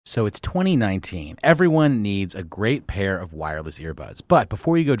So it's 2019. Everyone needs a great pair of wireless earbuds. But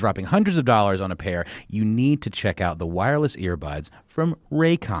before you go dropping hundreds of dollars on a pair, you need to check out the wireless earbuds from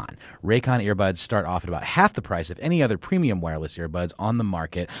Raycon. Raycon earbuds start off at about half the price of any other premium wireless earbuds on the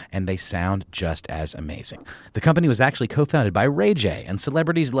market, and they sound just as amazing. The company was actually co-founded by Ray J, and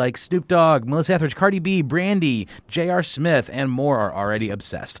celebrities like Snoop Dogg, Melissa Etheridge, Cardi B, Brandy, J.R. Smith, and more are already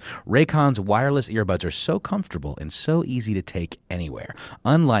obsessed. Raycon's wireless earbuds are so comfortable and so easy to take anywhere.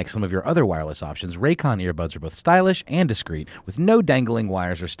 Unlike some of your other wireless options, Raycon earbuds are both stylish and discreet, with no dangling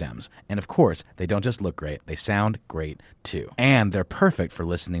wires or stems. And of course, they don't just look great, they sound great too. And they're perfect for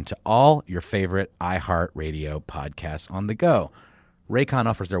listening to all your favorite iHeartRadio podcasts on the go. Raycon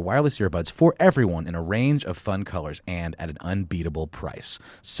offers their wireless earbuds for everyone in a range of fun colors and at an unbeatable price.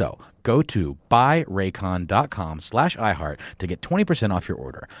 So go to buyraycon.com/iHeart to get 20% off your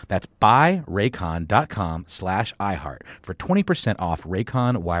order. That's buyraycon.com/iHeart for 20% off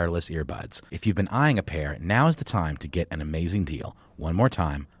Raycon wireless earbuds. If you've been eyeing a pair, now is the time to get an amazing deal. One more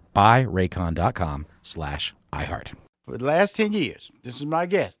time, buyraycon.com/iHeart. For the last 10 years, this is my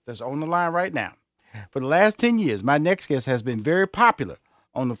guest that's on the line right now. For the last 10 years, my next guest has been very popular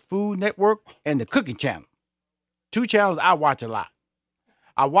on the Food Network and the Cooking Channel. Two channels I watch a lot.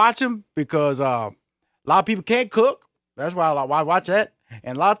 I watch them because a lot of people can't cook. That's why I watch that.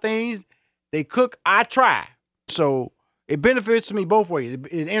 And a lot of things they cook, I try. So it benefits me both ways.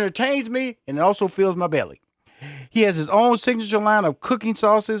 It entertains me and it also fills my belly. He has his own signature line of cooking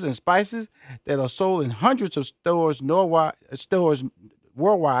sauces and spices that are sold in hundreds of stores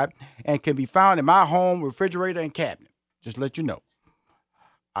worldwide and can be found in my home refrigerator and cabinet. Just let you know.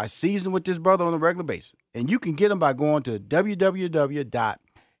 I season with this brother on a regular basis. And you can get him by going to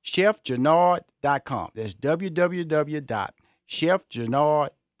www.chefjernard.com. That's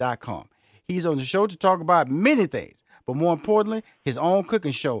www.chefjernard.com. He's on the show to talk about many things, but more importantly, his own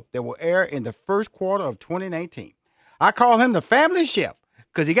cooking show that will air in the first quarter of 2019. I call him the family chef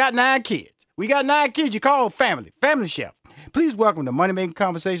because he got 9 kids. We got 9 kids. You call him family chef. Please welcome to Money Making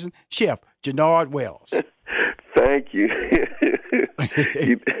Conversation, Chef Jernard Wells. Thank you.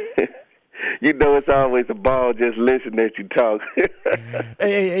 You know it's always a ball just listening as you talk.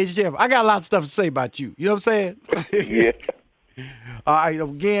 hey, Chef, I got a lot of stuff to say about you. You know what I'm saying? Yeah.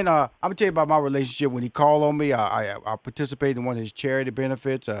 Again, I'm going to tell you about my relationship. When he called on me, I participated in one of his charity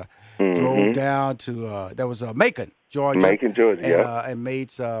benefits. Drove down to, that was Macon, Georgia. Macon, Georgia, yeah. And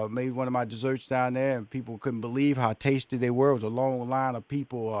made one of my desserts down there, and people couldn't believe how tasty they were. It was a long line of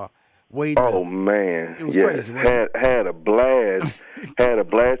people waiting. Oh, man. It was crazy. Had a blast. Had a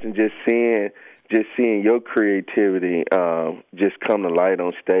blast, and just seeing your creativity just come to light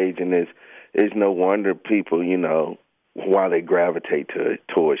on stage, and it's no wonder people, why they gravitate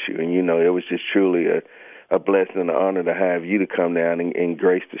towards you. And, it was just truly a blessing and an honor to have you to come down and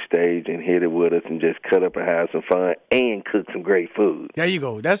grace the stage and hit it with us and just cut up and have some fun and cook some great food. There you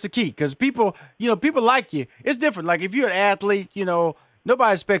go. That's the key, because people like you. It's different. Like if you're an athlete,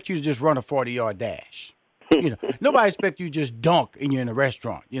 nobody expects you to just run a 40-yard dash. Nobody expects you to just dunk and you're in a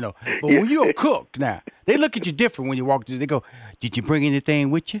restaurant, But when you're a cook now, they look at you different when you walk through. They go, "Did you bring anything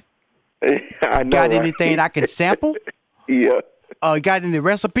with you? I know, got anything I can sample? Yeah. Got any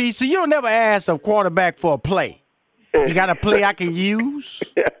recipes?" So you don't never ask a quarterback for a play. You got a play I can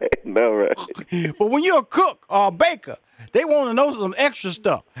use? No, right. But when you're a cook or a baker, they want to know some extra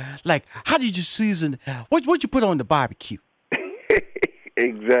stuff. Like, how did you season? What you put on the barbecue?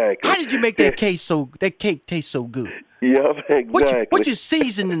 Exactly. How did you make that cake taste so good? Yep, exactly. What you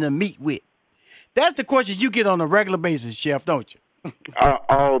seasoning the meat with? That's the questions you get on a regular basis, Chef, don't you?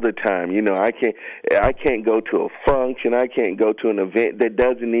 All the time. I can't go to a function. I can't go to an event that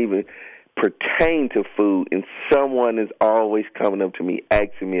doesn't even pertain to food, and someone is always coming up to me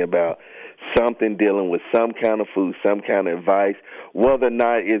asking me about something dealing with some kind of food, some kind of advice, whether or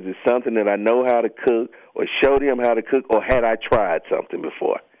not is it something that I know how to cook or show them how to cook, or had I tried something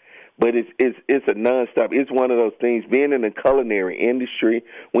before. But it's a nonstop. It's one of those things. Being in the culinary industry,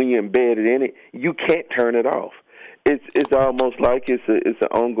 when you're embedded in it, you can't turn it off. It's almost like it's an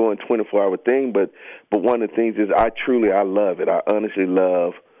ongoing 24-hour thing. But one of the things is I love it. I honestly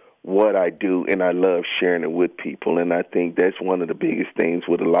love what I do, and I love sharing it with people. And I think that's one of the biggest things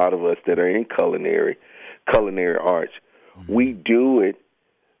with a lot of us that are in culinary arts. Mm-hmm. We do it,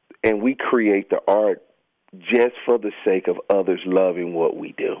 and we create the art just for the sake of others loving what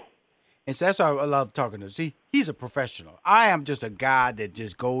we do. And so that's why I love talking to him. See, he's a professional. I am just a guy that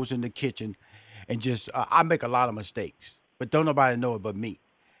just goes in the kitchen and just I make a lot of mistakes, but don't nobody know it but me.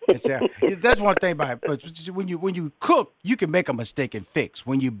 And so, that's one thing about it. When you cook, you can make a mistake and fix.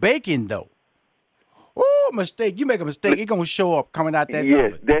 When you baking, though, oh a mistake. You make a mistake, it's going to show up coming out that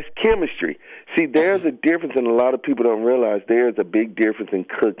Yes, oven. that's chemistry. See, there's a difference, and a lot of people don't realize there's a big difference in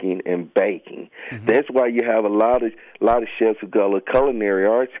cooking and baking. That's why you have a lot of chefs who go to culinary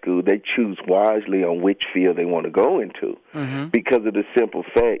art school. They choose wisely on which field they want to go into because of the simple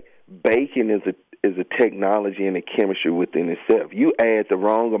fact baking is a technology and a chemistry within itself. You add the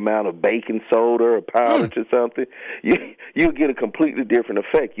wrong amount of baking soda or powder to something, you get a completely different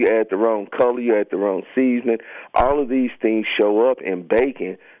effect. You add the wrong color, you add the wrong seasoning. All of these things show up in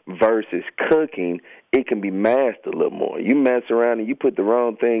baking versus cooking. It can be masked a little more. You mess around and you put the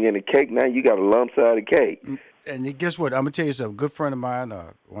wrong thing in the cake, now you got a lump-sided cake. And guess what? I'm going to tell you something. A good friend of mine,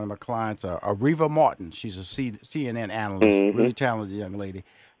 one of my clients, Ariva Martin. She's a CNN analyst, really talented young lady.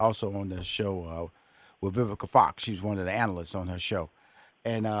 Also on the show with Vivica Fox. She's one of the analysts on her show.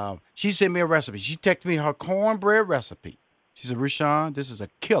 And she sent me a recipe. She texted me her cornbread recipe. She said, Rashawn, this is a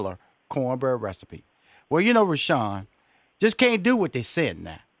killer cornbread recipe. Well, you know, Rashawn, just can't do what they send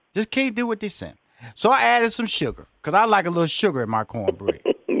now. Just can't do what they send. So I added some sugar because I like a little sugar in my cornbread.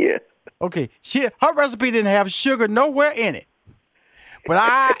 Yeah. Okay, her recipe didn't have sugar nowhere in it. But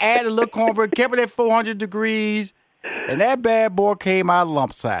I added a little cornbread, kept it at 400 degrees, and that bad boy came out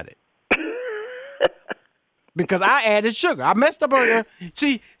lump-sided. Because I added sugar. I messed up on it.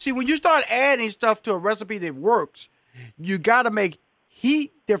 See, when you start adding stuff to a recipe that works, you got to make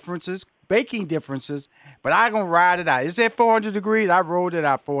heat differences, baking differences, but I going to ride it out. It's at 400 degrees. I rolled it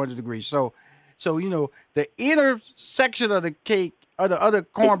out 400 degrees. So you know, the inner section of the cake, or the other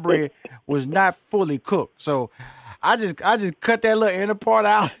cornbread, was not fully cooked. So I just cut that little inner part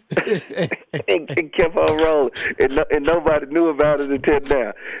out and kept on rolling, and nobody knew about it until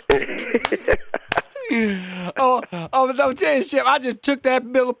now. I'm telling you, Chef, I just took that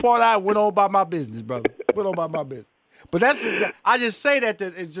middle part out and went on by my business, brother. Went on by my business. But I just say that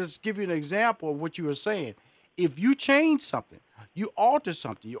to just give you an example of what you were saying. If you change something, you alter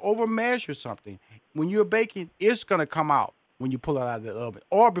something, you overmeasure something, when you're baking, it's going to come out when you pull it out of the oven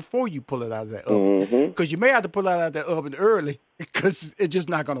or before you pull it out of that oven. Because you may have to pull it out of that oven early because it's just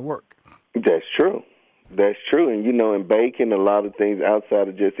not going to work. That's true. That's true. And, you know, in baking, a lot of things outside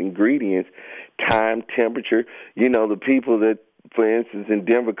of just ingredients, time, temperature, you know, the people that, for instance, in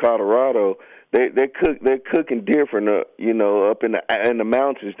Denver, Colorado, they're cooking different, you know, up in the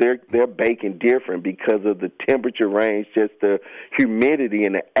mountains. They're baking different because of the temperature range, just the humidity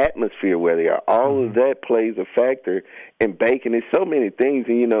and the atmosphere where they are. All of that plays a factor in baking. There's so many things,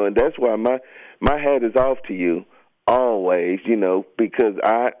 and you know, and that's why my hat is off to you always, you know, because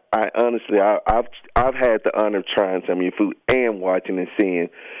I honestly I've had the honor of trying some of your food and watching and seeing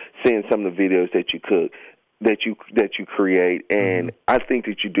some of the videos that you cook. That you create, and I think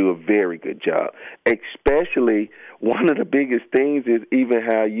that you do a very good job. Especially, one of the biggest things is even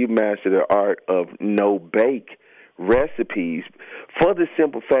how you master the art of no-bake recipes. For the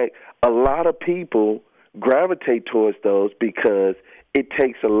simple fact, a lot of people gravitate towards those because it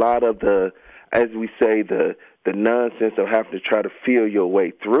takes a lot of the, as we say, the nonsense of having to try to feel your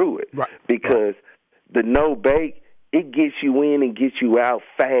way through it. Right. Because the no-bake, it gets you in and gets you out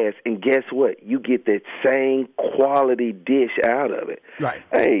fast, and guess what? You get that same quality dish out of it. Right.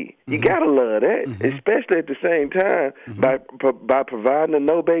 Hey, you gotta love that, especially at the same time by providing a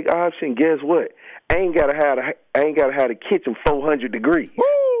no bake option. Guess what? I ain't gotta have the kitchen 400 degrees.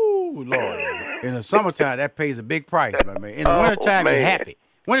 Woo, Lord! In the summertime, that pays a big price, my man. In the wintertime, you're happy.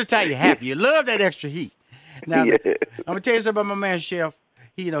 Wintertime, you're happy. You love that extra heat. Now, I'm gonna tell you something about my man Chef.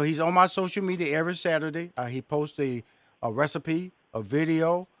 He's on my social media every Saturday. He posts a recipe, a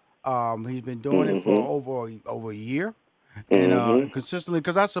video. He's been doing it for over a year, and consistently,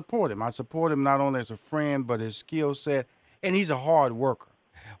 because I support him. I support him not only as a friend, but his skill set, and he's a hard worker.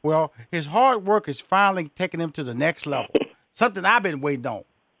 Well, his hard work is finally taking him to the next level. Something I've been waiting on.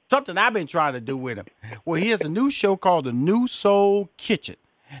 Something I've been trying to do with him. Well, he has a new show called The New Soul Kitchen.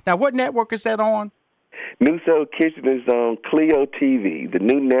 Now, what network is that on? New Soul Kitchen is on Clio TV, the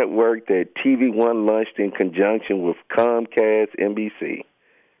new network that TV One launched in conjunction with Comcast NBC.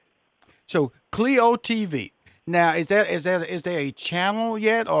 So Clio TV. Now, is there a channel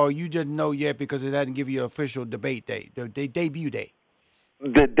yet, or you didn't know yet because it doesn't give you an official debate date, the debut date?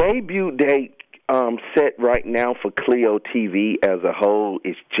 The debut date set right now for Clio TV as a whole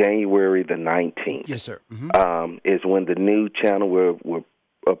is January the 19th. Yes, sir. Is when the new channel will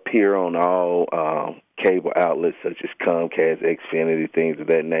appear on all cable outlets such as Comcast, Xfinity, things of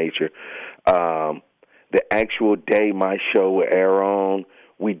that nature. The actual day my show will air on,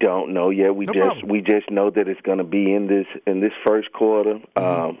 we don't know yet. We just know that it's going to be in this first quarter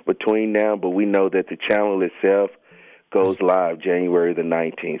between now. But we know that the channel itself, goes live January the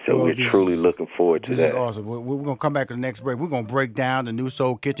 19th. So we're truly looking forward to that. This is awesome. We're going to come back to the next break. We're going to break down the New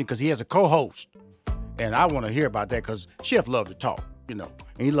Soul Kitchen because he has a co-host. And I want to hear about that because Chef loves to talk, and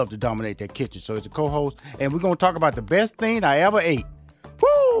he loves to dominate that kitchen. So he's a co-host. And we're going to talk about the best thing I ever ate.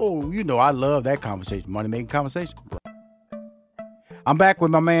 Woo! I love that conversation, money-making conversation. I'm back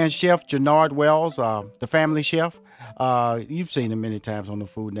with my man, Chef Jernard Wells, the family chef. You've seen him many times on the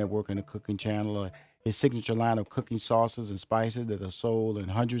Food Network and the Cooking Channel. His signature line of cooking sauces and spices that are sold in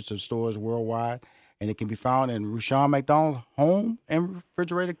hundreds of stores worldwide. And it can be found in Rushion McDonald's home and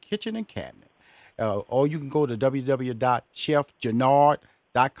refrigerator, kitchen, and cabinet. Or you can go to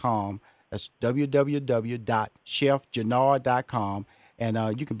www.chefjernard.com. That's www.chefjernard.com.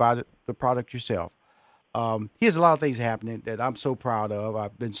 And you can buy the product yourself. He has a lot of things happening that I'm so proud of.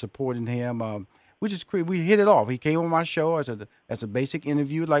 I've been supporting him. We hit it off. He came on my show as a basic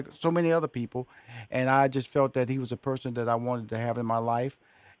interview, like so many other people, and I just felt that he was a person that I wanted to have in my life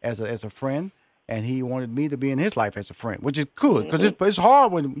as a friend, and he wanted me to be in his life as a friend, which is good because it's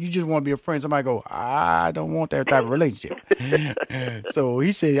hard when you just want to be a friend. Somebody go, I don't want that type of relationship. So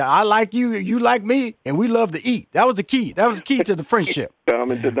he said, I like you, you like me, and we love to eat. That was the key. That was the key to the friendship.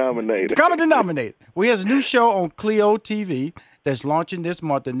 Common denominator. The common denominator. Well, he has a new show on Clio TV. That's launching this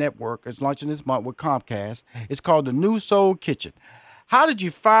month. The network is launching this month with Comcast. It's called The New Soul Kitchen. How did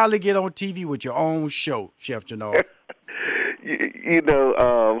you finally get on TV with your own show, Chef Jernard?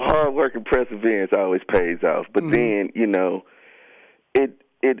 Hard work and perseverance always pays off. But then, it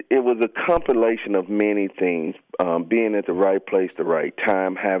was a compilation of many things. Being at the right place, the right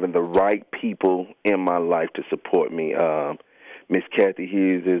time, having the right people in my life to support me. Miss Kathy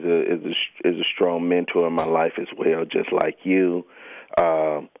Hughes is a strong mentor in my life as well, just like you.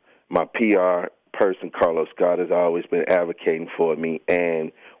 My PR person, Carlos Scott, has always been advocating for me.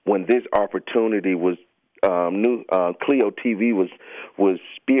 And when this opportunity was Clio TV was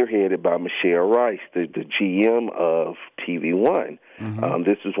spearheaded by Michelle Rice, the GM of TV One.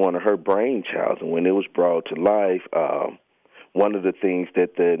 This was one of her brainchilds, and when it was brought to life, one of the things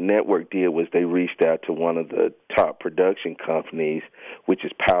that the network did was they reached out to one of the top production companies, which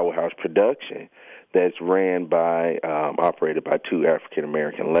is Powerhouse Production, that's operated by two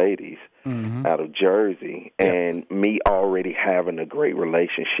African-American ladies out of Jersey. And me already having a great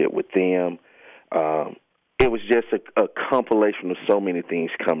relationship with them, it was just a compilation of so many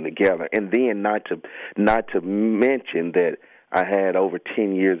things coming together. And then not to mention that I had over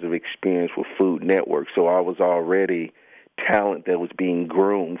 10 years of experience with Food Network, so I was already talent that was being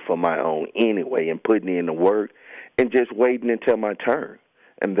groomed for my own anyway, and putting in the work and just waiting until my turn.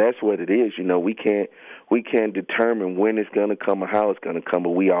 And that's what it is. We can't determine when it's going to come or how it's going to come, but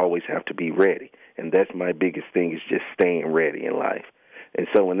we always have to be ready. And that's my biggest thing, is just staying ready in life. And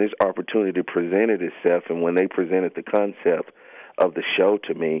so when this opportunity presented itself, and when they presented the concept of the show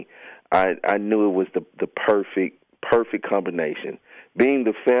to me, I knew it was the perfect combination. Being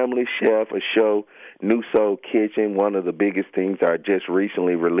the family chef, a show, New Soul Kitchen, one of the biggest things I just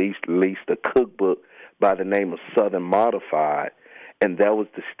recently released a cookbook by the name of Southern Modified, and that was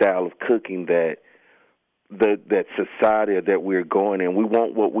the style of cooking that society that we're going in. We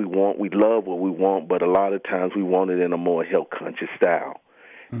want what we want, we love what we want, but a lot of times we want it in a more health-conscious style.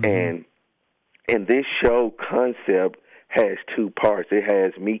 And this show concept has two parts. It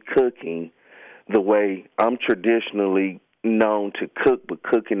has me cooking the way I'm traditionally known to cook, but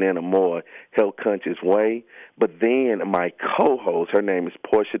cooking in a more health-conscious way. But then my co-host, her name is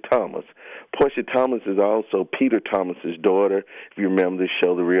Portia Thomas. Portia Thomas is also Peter Thomas's daughter. If you remember the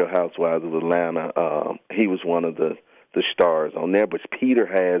show, The Real Housewives of Atlanta, he was one of the stars on there. But Peter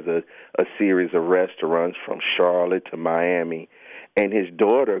has a series of restaurants from Charlotte to Miami. And his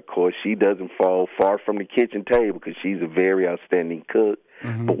daughter, of course, she doesn't fall far from the kitchen table because she's a very outstanding cook.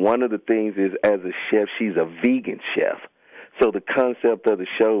 But one of the things is, as a chef, she's a vegan chef. So the concept of the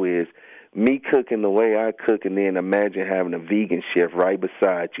show is me cooking the way I cook, and then imagine having a vegan chef right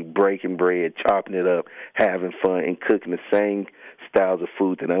beside you, breaking bread, chopping it up, having fun, and cooking the same styles of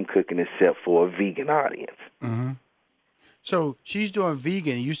food that I'm cooking, except for a vegan audience. So she's doing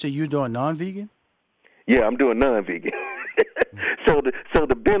vegan, and you say you're doing non-vegan? Yeah, I'm doing non-vegan. So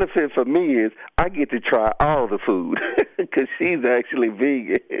the benefit for me is I get to try all the food because she's actually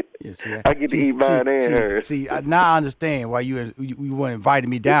vegan. Yeah, I get to eat mine and hers. Now I understand why you weren't inviting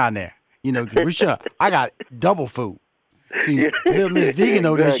me down there. Cause I got double food. See, little Miss Vegan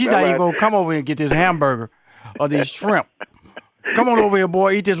over there, she's not even gonna come over and get this hamburger or this shrimp. Come on over here,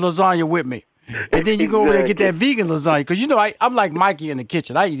 boy, eat this lasagna with me. And then you go over there and get that vegan lasagna. Because I'm like Mikey in the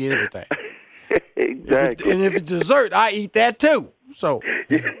kitchen. I eat everything. Exactly. And if it's dessert, I eat that too. So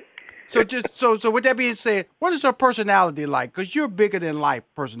So so with that being said, what is her personality like? Because you're bigger than life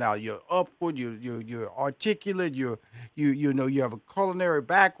personality. You're upward. You're articulate. You know you have a culinary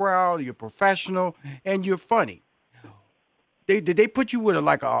background. You're professional and you're funny. Did they put you with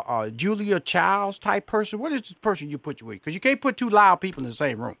a Julia Childs type person? What is the person you put you with? Because you can't put two loud people in the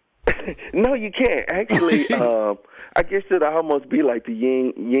same room. No, you can't. Actually, I guess it'd almost be like the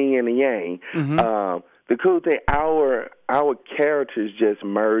yin and the yang. Mm-hmm. The cool thing, our characters just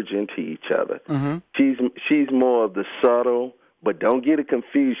merge into each other. Mm-hmm. She's more of the subtle, but don't get it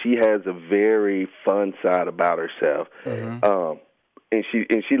confused. She has a very fun side about herself, and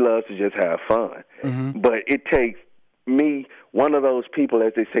she loves to just have fun. Mm-hmm. But it takes me, one of those people,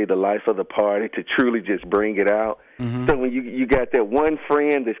 as they say, the life of the party, to truly just bring it out. Mm-hmm. So when you got that one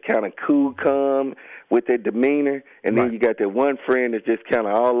friend that's kind of cool, calm with their demeanor, and then you got that one friend that's just kind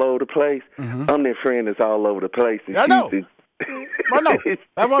of all over the place. Mm-hmm. I'm that friend that's all over the place. And I know. I know.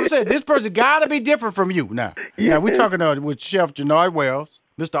 That's what I'm saying. This person got to be different from you now. Yeah. Now, we're talking with Chef Jernard Wells,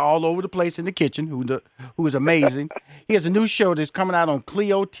 Mr. All Over the Place in the Kitchen, who is amazing. He has a new show that's coming out on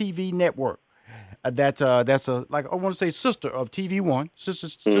Clio TV Network. That's like I want to say sister of TV One,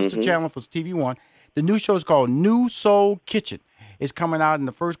 sister channel for TV One. The new show is called New Soul Kitchen. It's coming out in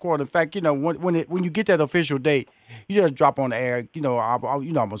the first quarter. In fact, you know when you get that official date, you just drop on the air. You know I'm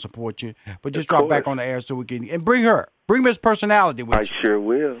gonna support you, but just drop back on the air so we can and bring Miss Personality with you. I sure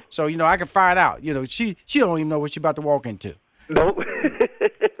will. So I can find out. She don't even know what she's about to walk into. Nope.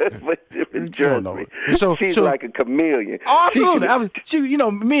 Trust me. She's like a chameleon. Oh,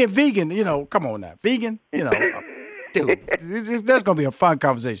 absolutely. Me and Vegan, come on now. Vegan, dude, that's going to be a fun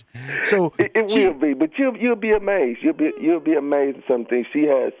conversation. So it will be, but you'll be amazed. You'll be amazed at some things. She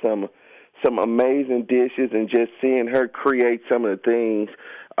has some amazing dishes, and just seeing her create some of the things,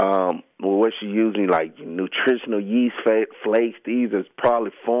 what she's using, like nutritional yeast flakes. These are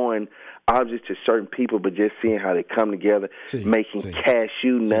probably foreign objects to certain people, but just seeing how they come together, making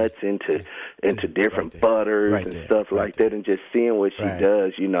cashew nuts into different butters and stuff like that, and just seeing what she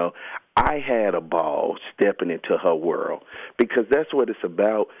does, I had a ball stepping into her world, because that's what it's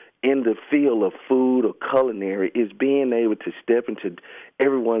about in the field of food or culinary, is being able to step into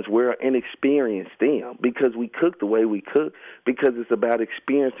everyone's world and experience them, because we cook the way we cook, because it's about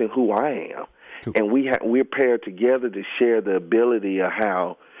experiencing who I am. Cool. And we're paired together to share the ability of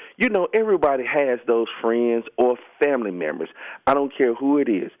how, everybody has those friends or family members. I don't care who it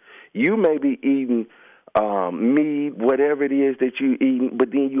is. You may be eating meat, whatever it is that you eat,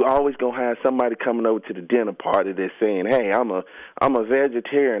 but then you always gonna have somebody coming over to the dinner party that's saying, "Hey, I'm a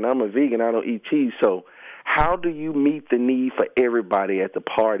vegetarian, I'm a vegan, I don't eat cheese." So how do you meet the need for everybody at the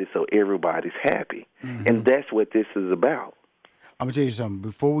party so everybody's happy? Mm-hmm. And that's what this is about. I'm gonna tell you something.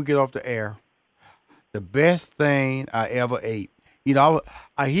 Before we get off the air, the best thing I ever ate. He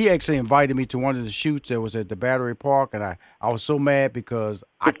actually invited me to one of the shoots that was at the Battery Park, and I was so mad because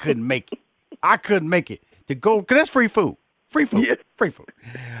I couldn't make it. I couldn't make it to go, because that's free food. Free food. Yes. Free food.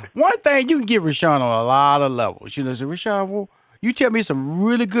 One thing, you can get Rashawn on a lot of levels. So Rashawn, well, you tell me some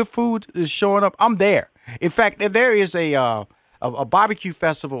really good food is showing up, I'm there. In fact, there is a barbecue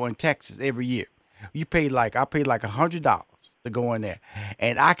festival in Texas every year. I paid like $100 to go in there,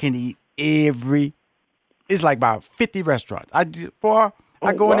 and I can eat it's like about 50 restaurants. I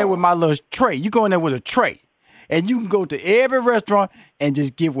go in there with my little tray. You go in there with a tray, and you can go to every restaurant and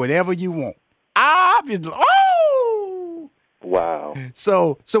just get whatever you want. Wow.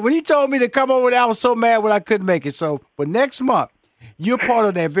 So when he told me to come over there, I was so mad when I couldn't make it. So, but next month, you're part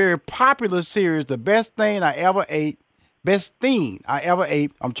of that very popular series, The Best Thing I Ever Ate. Best Thing I Ever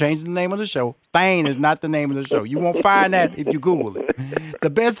Ate. I'm changing the name of the show. Thing is not the name of the show. You won't find that if you Google it. The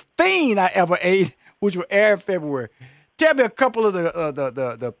Best Thing I Ever Ate, which will air in February. Tell me a couple of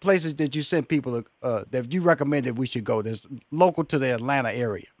the places that you sent people that you recommended we should go that's local to the Atlanta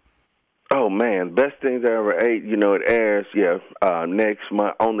area. Oh, man, Best Things I Ever Ate, it airs, next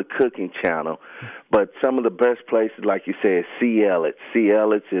month on the Cooking Channel. But some of the best places, like you said, C. Elliot's. C.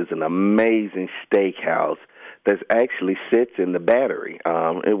 Elliot's is an amazing steakhouse that actually sits in the Battery.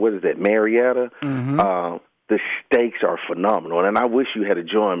 What is that, Marietta? Mm-hmm. The steaks are phenomenal, and I wish you had to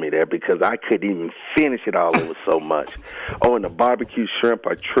join me there because I couldn't even finish it all. It was so much. Oh, and the barbecue shrimp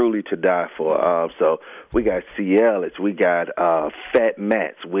are truly to die for. So we got Ciela's, we got Fat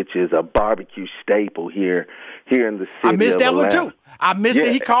Matt's, which is a barbecue staple here in the city. I missed that one too. I missed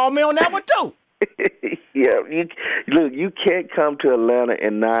it. He called me on that one too. Yeah, you can't come to Atlanta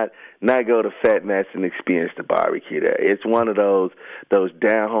and not go to Fat Matt's and experience the barbecue there. It's one of those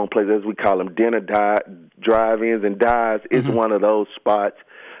down home places, as we call them, dinner drive-ins and dives. It's one of those spots.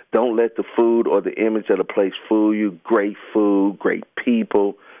 Don't let the food or the image of the place fool you. Great food, great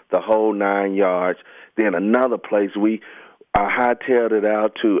people, the whole 9 yards. Then another place I hightailed it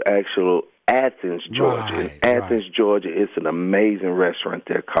out to actual Athens, Georgia. Right, Athens, Georgia, it's an amazing restaurant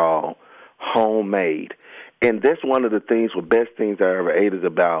there called Homemade. And that's one of the best things I ever ate is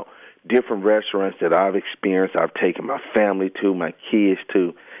about different restaurants that I've experienced. I've taken my family to, my kids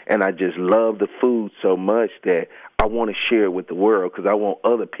to, and I just love the food so much that I want to share it with the world because I want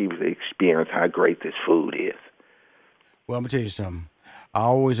other people to experience how great this food is. Well, I'm going to tell you something. I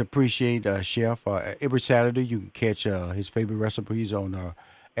always appreciate Chef. Every Saturday you can catch his favorite recipes on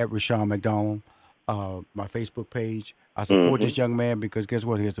at Rashawn McDonald, my Facebook page. I support this young man because guess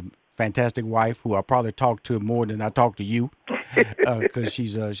what? He has a fantastic wife who I probably talk to more than I talk to you because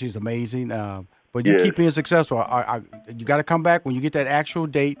she's amazing. But you keep being successful. You got to come back when you get that actual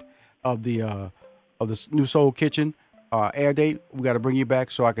date of the New Soul Kitchen air date. We got to bring you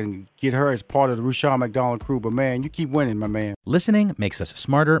back so I can get her as part of the Rashawn McDonald crew. But man, you keep winning, my man. Listening makes us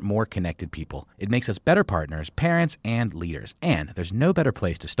smarter, more connected people. It makes us better partners, parents, and leaders. And there's no better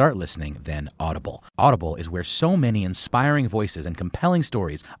place to start listening than Audible. Audible is where so many inspiring voices and compelling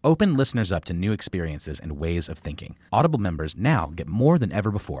stories open listeners up to new experiences and ways of thinking. Audible members now get more than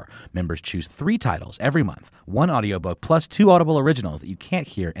ever before. Members choose 3 titles every month, 1 audiobook plus 2 Audible originals that you can't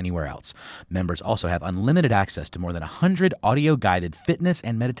hear anywhere else. Members also have unlimited access to more than 100 audio-guided fitness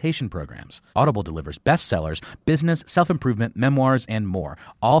and meditation programs. Audible delivers bestsellers, business, self-improvement, memoirs, and more,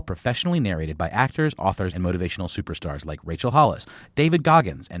 all professionally narrated by actors, authors, and motivational superstars like Rachel Hollis, David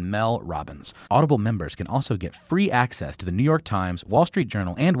Goggins, and Mel Robbins. Audible members can also get free access to the New York Times, Wall Street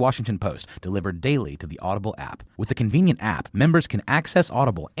Journal, and Washington Post delivered daily to the Audible app. With the convenient app, members can access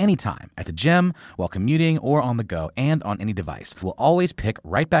Audible anytime, at the gym, while commuting, or on the go, and on any device. We'll always pick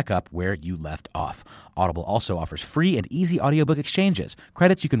right back up where you left off. Audible also offers free and easy audiobook exchanges,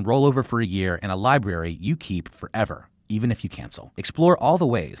 credits you can roll over for a year, and a library you keep forever, even if you cancel. Explore all the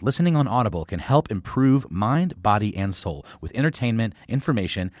ways listening on Audible can help improve mind, body, and soul with entertainment,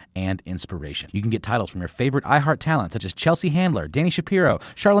 information, and inspiration. You can get titles from your favorite iHeart talent such as Chelsea Handler, Danny Shapiro,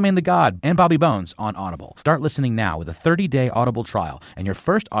 Charlemagne the God, and Bobby Bones on Audible. Start listening now with a 30-day Audible trial, and your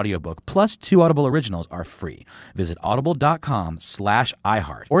first audiobook plus 2 Audible originals are free. Visit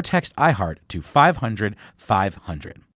audible.com/iHeart or text iHeart to 500-500.